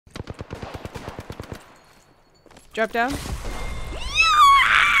Drop down.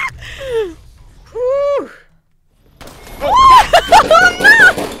 Woo! Oh.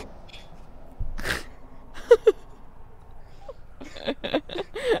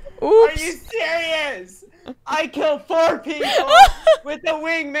 Are you serious? I killed 4 people with the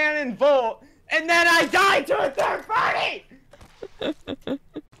wingman and Volt, and then I died to a third party!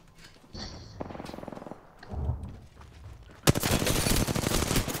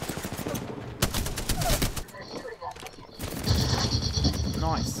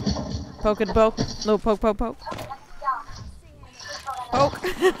 Nice. Poke and poke. Little poke, poke, poke.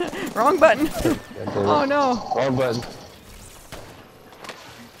 Poke. Wrong button. Oh no. Wrong button.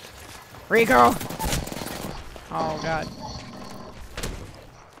 Rico. Oh god.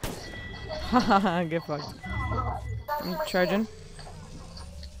 Haha, get fucked. I'm charging.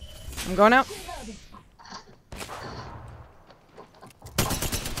 I'm going out.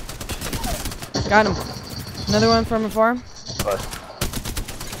 Got him. Another one from afar.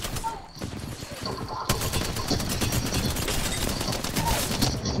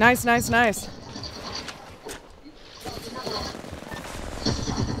 Nice, nice, nice.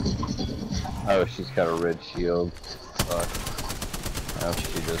 Oh, she's got a red shield. Fuck. Oh,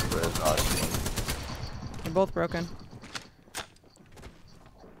 she just red. Oh, They're both broken.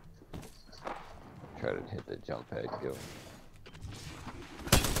 try to hit the jump pad. Go.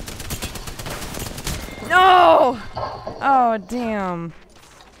 No! Oh, damn.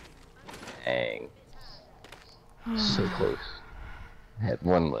 Dang. So close. I had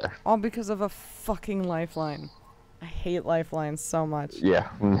one left. All because of a fucking lifeline. I hate lifelines so much. Yeah.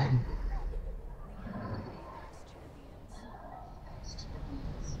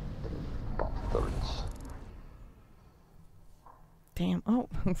 Damn. Oh.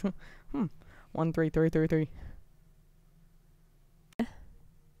 13333.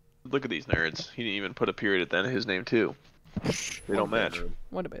 Look at these nerds. He didn't even put a period at the end of his name too. They don't match.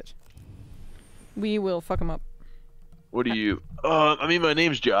 What a bitch. We will fuck him up. What do you? I mean, my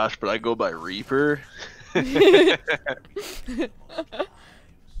name's Josh, but I go by Reaper.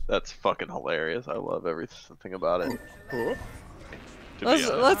 That's fucking hilarious. I love everything about it.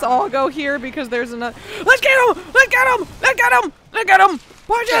 Let's all go here because there's another. Let's get him! Let's get him! Let's get him! Let's get him!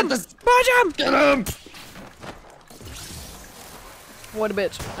 Punch him! Punch him! Get him! What a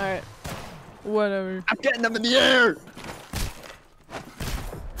bitch. Alright. Whatever. I'm getting them in the air!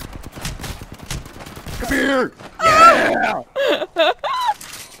 Come here! Yeah!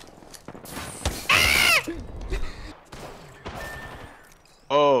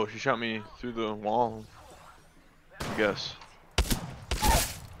 Oh, she shot me through the wall. I guess.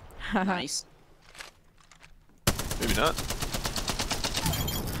 Nice. Maybe not.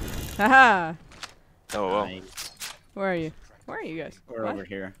 Haha. Oh well. Nice. Where are you? Where are you guys? We're What? over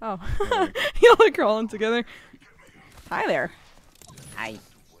here. Oh. Y'all are crawling together. Hi there. I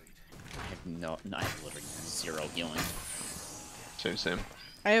have no, I have literally 0 healing. Same.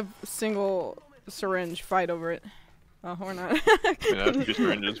 I have single syringe. Fight over it. Oh, or not. I mean, I have 2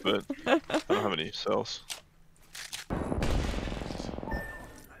 syringes, but I don't have any cells.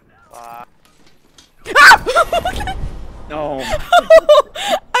 No.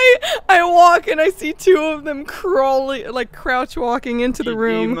 I walk and I see 2 of them crawling, like crouch walking into the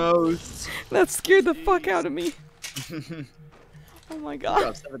room. That scared the fuck out of me. Oh my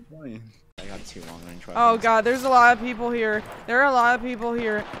god. I got 2 long range weapons. Oh god, there's a lot of people here. There are a lot of people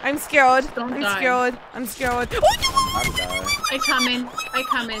here. I'm scared. Don't I'm die. scared. I'm scared. I come in. I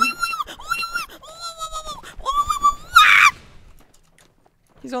come in.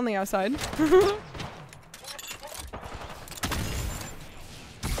 He's on the outside.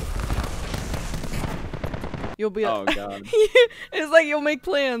 You'll be Oh god. it's like you'll make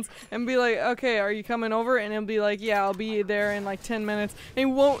plans and be like, okay, are you coming over? And he'll be like, yeah, I'll be there in like 10 minutes. And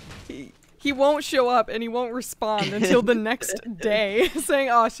he won't show up and he won't respond until the next day saying,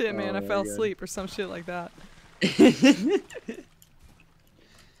 oh shit, man, I fell asleep or some shit like that.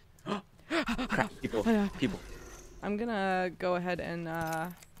 Crap, people. I'm gonna go ahead and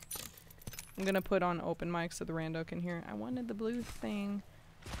I'm gonna put on open mic so the rando can hear. I wanted the blue thing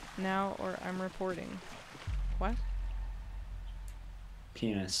now or I'm reporting. What?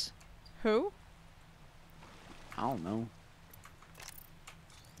 Penis. Who? I don't know.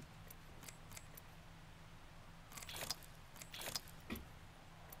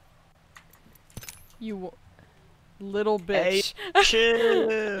 You little bitch. Hey,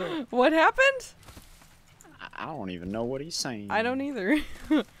 chill. What happened? I don't even know what he's saying. I don't either.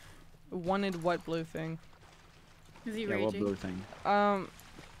 Wanted what blue thing? Is he Yeah, what raging? blue thing? I Are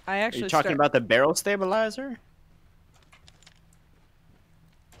actually you talking about the barrel stabilizer?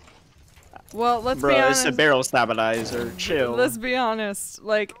 Well, let's Bro, be honest. it's a barrel stabilizer. Chill. Let's be honest.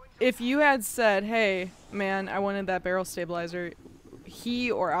 Like, if you had said, "Hey, man, I wanted that barrel stabilizer,"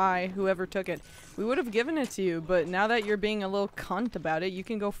 he or I, whoever took it, we would have given it to you. But now that you're being a little cunt about it, you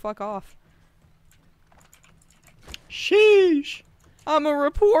can go fuck off. Sheesh. I'ma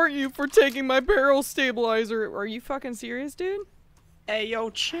report you for taking my barrel stabilizer. Are you fucking serious, dude? Hey, yo,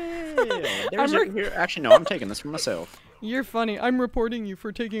 chill. There's here. Actually, no, I'm taking this for myself. You're funny. I'm reporting you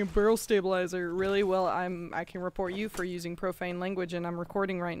for taking a barrel stabilizer. Really? Well, I can report you for using profane language, and I'm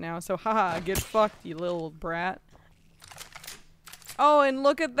recording right now. So, haha, get fucked, you little brat. Oh, and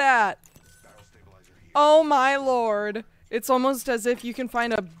look at that. Oh my lord. It's almost as if you can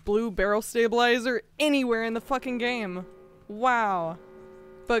find a blue barrel stabilizer anywhere in the fucking game. Wow.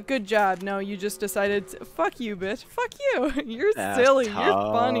 But good job. No, you just decided to, fuck you, bitch. Fuck you. You're silly. Tough.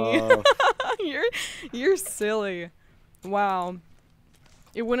 You're funny. You're silly. Wow.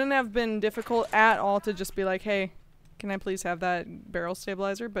 It wouldn't have been difficult at all to just be like, hey, can I please have that barrel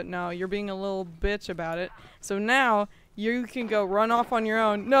stabilizer? But no, you're being a little bitch about it. So now you can go run off on your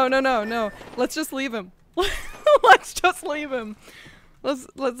own. No, no, no, no. Let's just leave him. Let's just leave him. Let's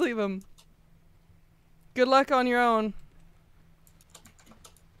leave him. Good luck on your own.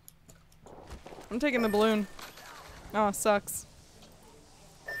 I'm taking the balloon. Oh, sucks.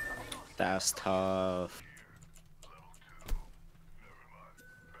 That's tough.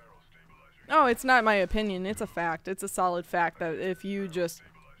 Oh, it's not my opinion. It's a fact. It's a solid fact that if you just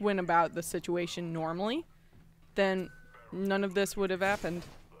went about the situation normally, then none of this would have happened.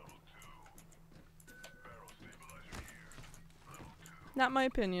 Not my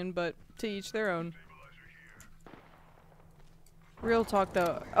opinion, but to each their own. Real talk,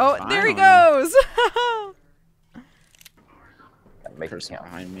 though. Oh, Finally. there he goes! Person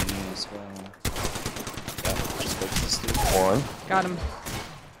behind me as well. Yeah, just go to this dude. One. Got him.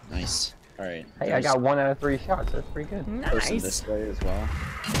 Nice. Alright. Hey, I got 1 out of 3 shots. That's pretty good. Person Nice. this way as well.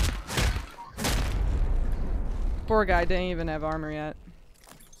 Poor guy didn't even have armor yet.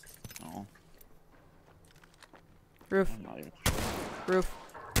 Oh. Roof. I'm not even sure. Roof.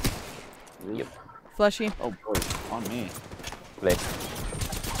 Yep. Fleshy. Oh boy, on me. Play.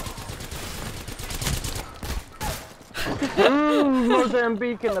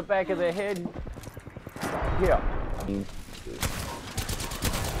 Mozambique in the back of the head. Yeah.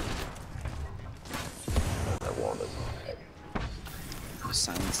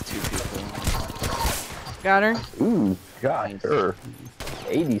 Silence 2 people. Got her. Ooh, got her.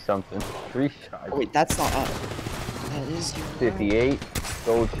 80 something. 3 shots. Oh wait, that's not up. That is you. 58.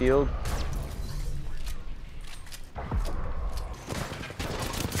 Gold shield.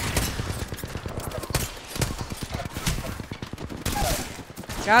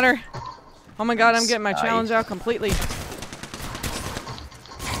 Got her. Oh my god, I'm getting my Nice. challenge out completely.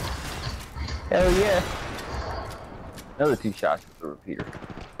 Hell yeah. Another 2 shots with the repeater.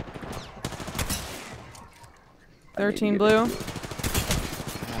 13 blue.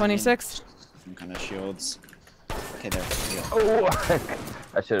 26. Some kind of shields. Okay, there we go. Oh,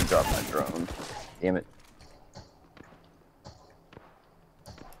 I should have dropped my drone. Damn it.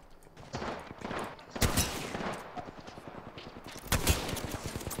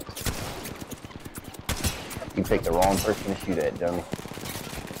 You picked the wrong person to shoot at, dummy.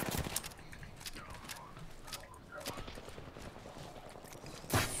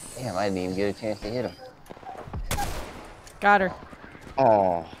 Damn, I didn't even get a chance to hit him. Got her.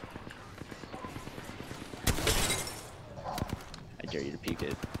 Oh. I dare you to peek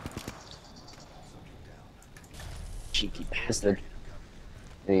it. Cheeky bastard.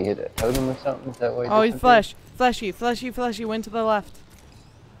 Did he hit a totem or something? Is that way? Oh, he's flesh. Fleshy, fleshy, fleshy. Went to the left.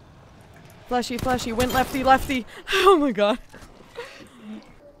 Fleshy, fleshy. Went lefty, lefty. Oh my god.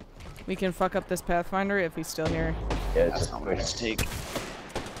 We can fuck up this Pathfinder if he's still here. Yeah, it's That's just not what push. to take.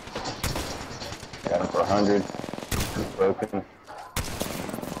 Got him for 100. He's broken.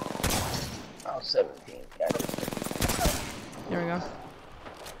 Oh, 17. Got it. There we go.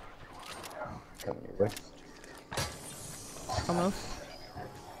 Coming your way. Almost.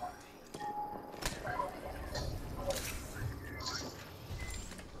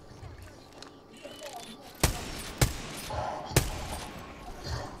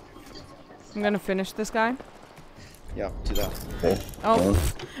 I'm gonna finish this guy. Yeah, do that. Okay. Oh,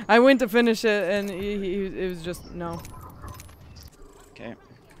 I went to finish it and it was just no. Okay.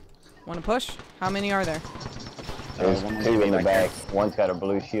 Want to push? How many are there? There's one 2 in the back back. there. One's got a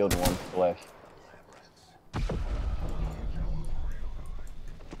blue shield, one's flesh.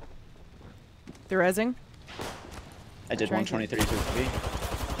 They're rezzing. I did Trying to- 123 to a 3.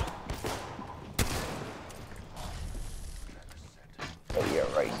 Oh yeah,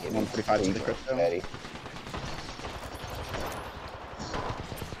 right 145 to the crypto. Daddy.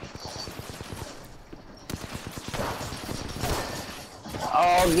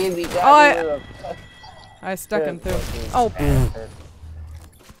 Oh, give me that. I stuck him through. Oh.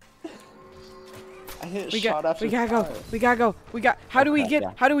 I hit We shot after gotta go. shot. We gotta go. How do we get?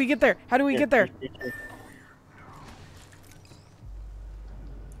 Yeah. How do we get there? How do we get there? Here.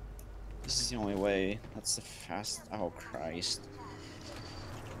 This is the only way. That's the fast. Oh Christ.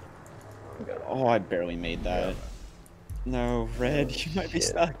 Oh, I barely made that. No, Red, you might be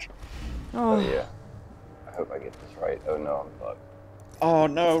stuck. Oh Oh. yeah. I hope I get this right. Oh no, I'm fucked. Oh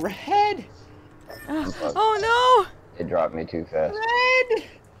no, Red! Oh It dropped me too fast. Red! no!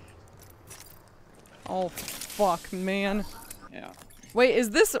 Oh fuck, man. Yeah. Wait, is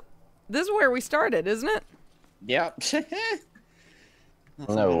this where we started, isn't it? Yep.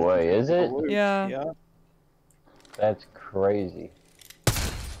 No way, is it? Yeah. Yeah. That's crazy.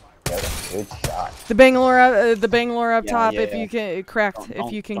 Got a good shot. The Bangalore up Yeah, top. yeah, If yeah. you can cracked,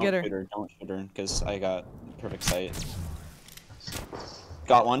 if you can get her. Don't shoot her, because I got perfect sight.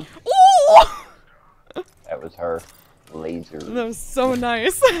 Got one. Ooh! That was her. Laser. That was so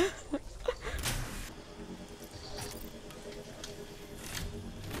nice.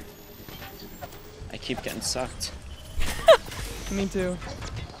 I keep getting sucked. Me too.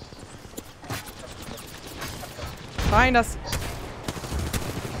 Behind us.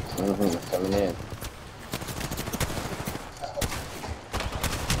 Coming in.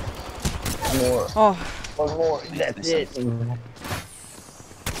 One more. Oh, One more. That's it.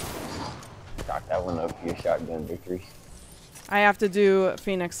 Knock that one up for your shotgun victory. I have to do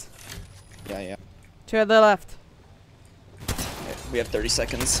Phoenix. Yeah. To the left. We have 30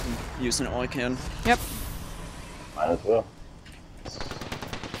 seconds. I'm using it all I can. Yep. Might as well.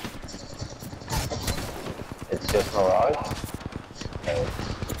 It's just Mirage. Okay.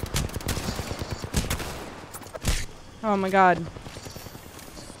 Oh my god.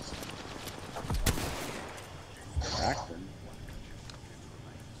 Cracked him.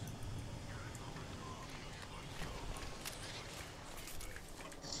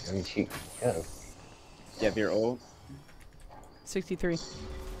 I mean, she go. You have your ult? 63.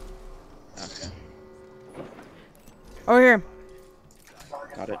 Okay. Over here.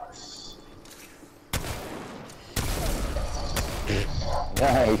 Got it.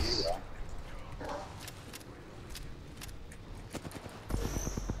 Nice.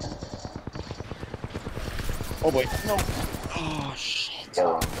 Oh boy. No. Oh shit.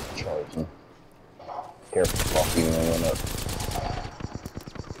 Kill him. Charging. Careful, fucking one up.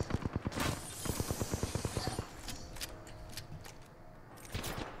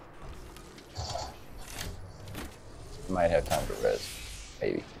 Might have time to res.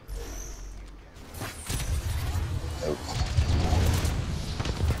 Maybe. Nope.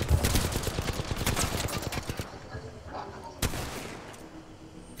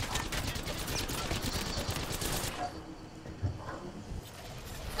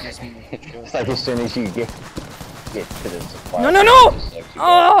 It's like as soon as you get to the supply. No, no, no! it just lets you go.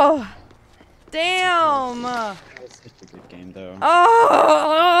 Oh! Damn! That was such a good game though.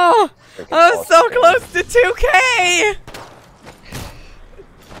 Oh! Freaking I was so Caustic. close to 2K!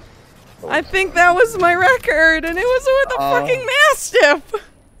 I think that was my record, and it was with a fucking Mastiff!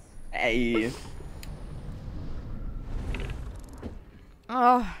 Hey.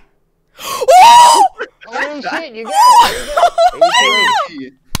 Oh. Oh! Holy shit, you got it!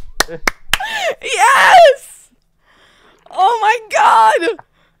 You got it. Yes! Oh my god!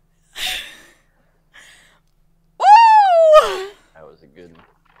 Woo! That was a good one.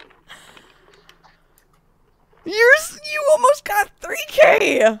 You almost got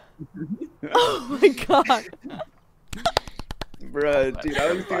 3K! Oh my god. Bruh, dude,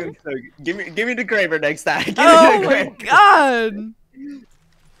 I was doing so good. Give me the Graver next time. Give me Oh the my Graver. god!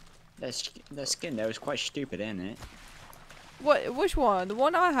 That skin there was quite stupid, isn't it? What? Which one? The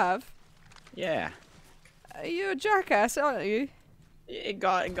one I have? Yeah. You're a jackass, aren't you? It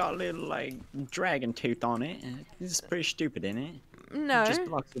got a little like dragon tooth on it. And it's pretty stupid, isn't it? No. It just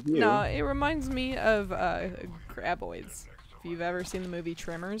blocks the view. No, it reminds me of graboids. If you've ever seen the movie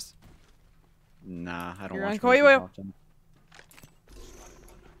Tremors. Nah, I don't You're watch on Koi movies Whale. often.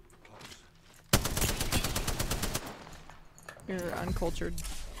 You're uncultured.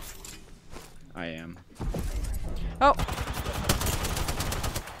 I am. Oh!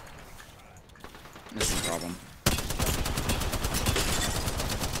 This is a problem.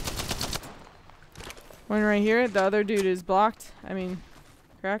 One right here. The other dude is blocked. I mean,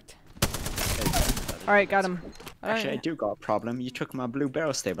 correct? Alright, got him. Actually, I do got a problem. You took my blue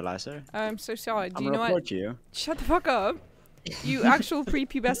barrel stabilizer. I'm so sorry. Do I'm you gonna know what? report you. Shut the fuck up. You actual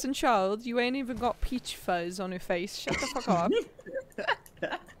prepubescent child. You ain't even got peach fuzz on your face. Shut the fuck up.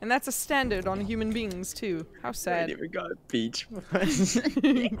 And that's a standard on human beings too. How sad. I never got peach fuzz.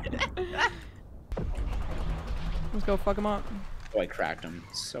 Let's go fuck him up. Oh, I cracked him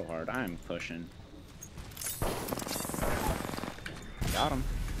so hard. I'm pushing. Got him.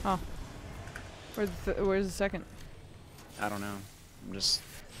 Oh. Where's the second? I don't know. I'm just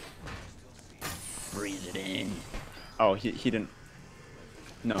breathe it in. Oh, he didn't.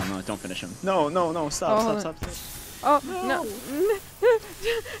 No, don't finish him. No, stop. Oh no.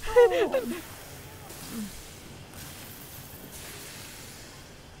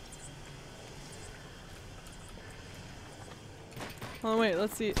 Oh wait,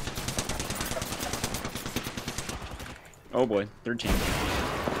 let's see. Oh boy, third team.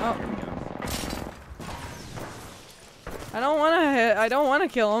 Oh. I don't want to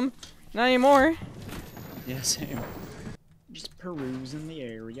kill him. Not anymore. Yeah, same. Just perusing the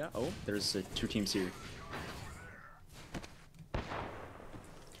area. Oh, there's 2 teams here.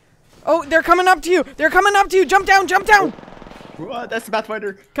 Oh, they're coming up to you. They're coming up to you. Jump down. What? That's the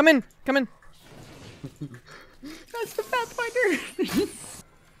Pathfinder. Come in. That's the Pathfinder.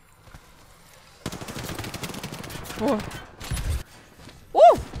 Whoa.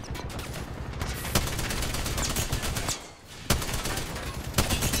 Whoa.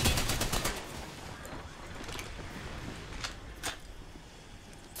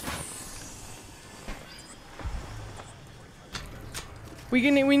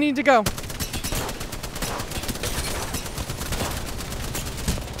 We need to go.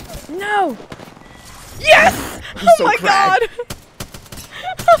 No! Yes! I'm Oh so my cracked. god!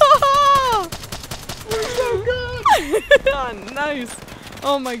 We're so good! Nice!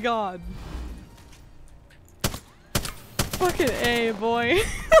 Oh my god. Fucking A, boy.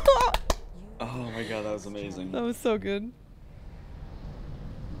 Oh my god, that was amazing. That was so good.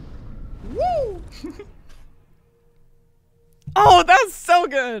 Woo! Oh, that's so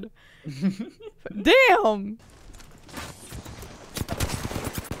good! Damn!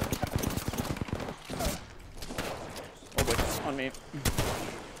 Oh boy, on me.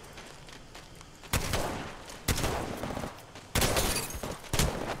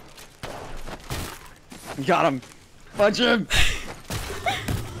 Got him! Punch him!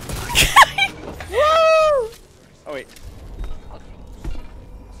 Woo! Oh wait.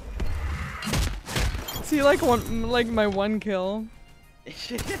 See, like my one kill.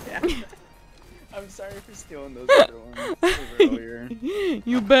 I'm sorry for stealing those other ones earlier.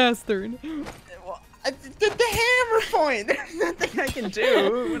 You bastard. Well, the hammer point! There's nothing I can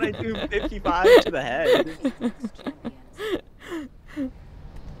do when I do 55 to the head.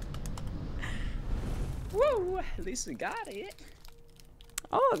 Woo! At least we got it.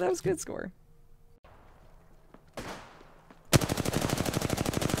 Oh, that was a good score.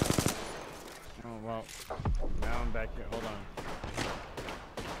 Oh, well. Now I'm back here. Hold on.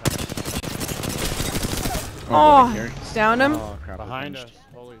 Oh, down him. Oh, crap, Behind I us.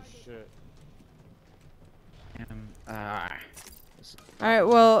 Holy shit. Alright,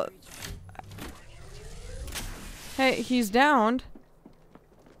 well. Hey, he's downed.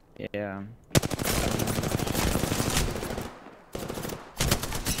 Yeah.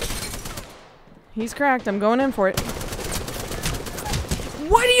 He's cracked. I'm going in for it.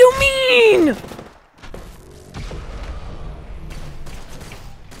 What do you mean?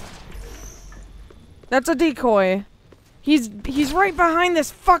 That's a decoy. He's right behind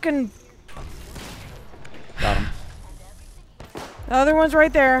this fucking. Got him. The other one's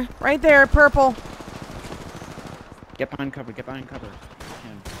right there. Right there, purple. Get behind cover, get behind cover.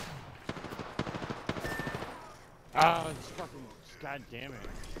 Oh, it's fucking. God damn it.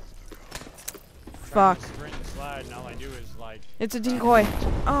 Fuck. Sprint and slide, and all I do is like. It's a decoy.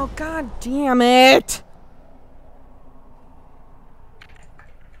 Oh, god damn it.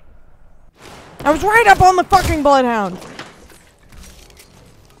 I was right up on the fucking bloodhound.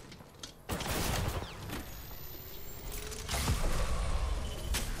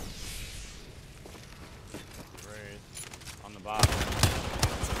 Great. On the bottom.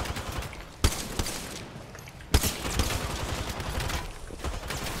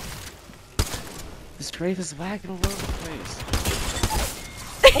 This Wraith is lagging all over the place.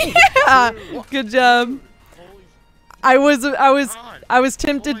 Yeah. Good job. I was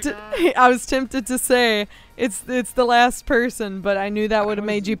tempted to say it's the last person, but I knew that would have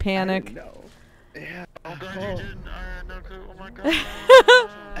made you panic. No. Yeah. Oh god, you didn't. I had no clue. Oh my god.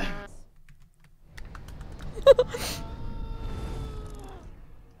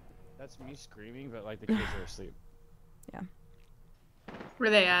 That's me screaming, but like the kids are asleep. Where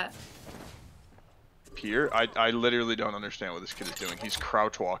they at? here. I literally don't understand what this kid is doing. He's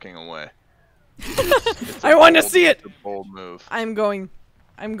crouch walking away. It's I want to see it. It's a bold move. I'm going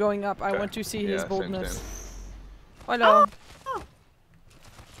up. I Okay. want to see Yeah, his same, boldness. same. Hello.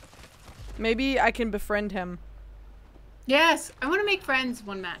 Maybe I can befriend him. Yes, I want to make friends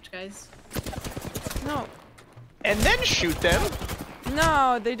one match, guys. No. And then shoot them.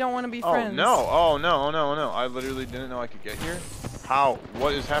 No, they don't want to be friends. Oh no! Oh no! Oh no! Oh no! I literally didn't know I could get here. How?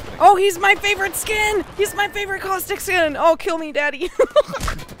 What is happening? Oh, he's my favorite skin! He's my favorite Caustic skin! Oh, kill me, daddy!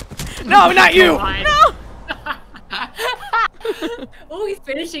 No, not you! No! Oh, he's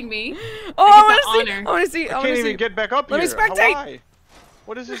finishing me. Oh, I want to see! I can't even get back up Let here. me spectate! Why?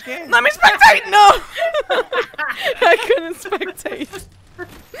 What is this game? Let me spectate! No! I couldn't spectate.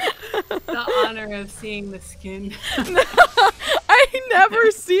 The honor of seeing the skin. No, I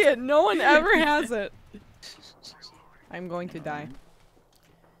never see it. No one ever has it. I'm going to die.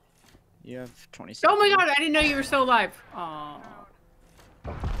 You have 20 Oh seconds. my god, I didn't know you were still alive. Aww.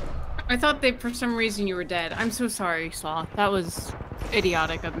 I thought that for some reason you were dead. I'm so sorry, Slaw. That was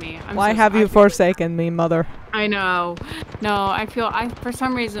idiotic of me. Why have you forsaken me, mother? I know. No, for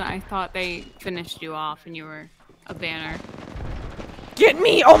some reason I thought they finished you off and you were a banner. Get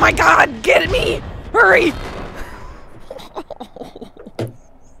me! Oh my god! Get me! Hurry!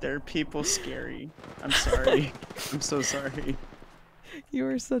 There are people scary. I'm sorry. I'm so sorry. You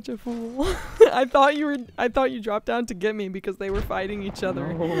were such a fool. I thought you dropped down to get me because they were fighting each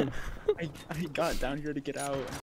other. No. I got down here to get out.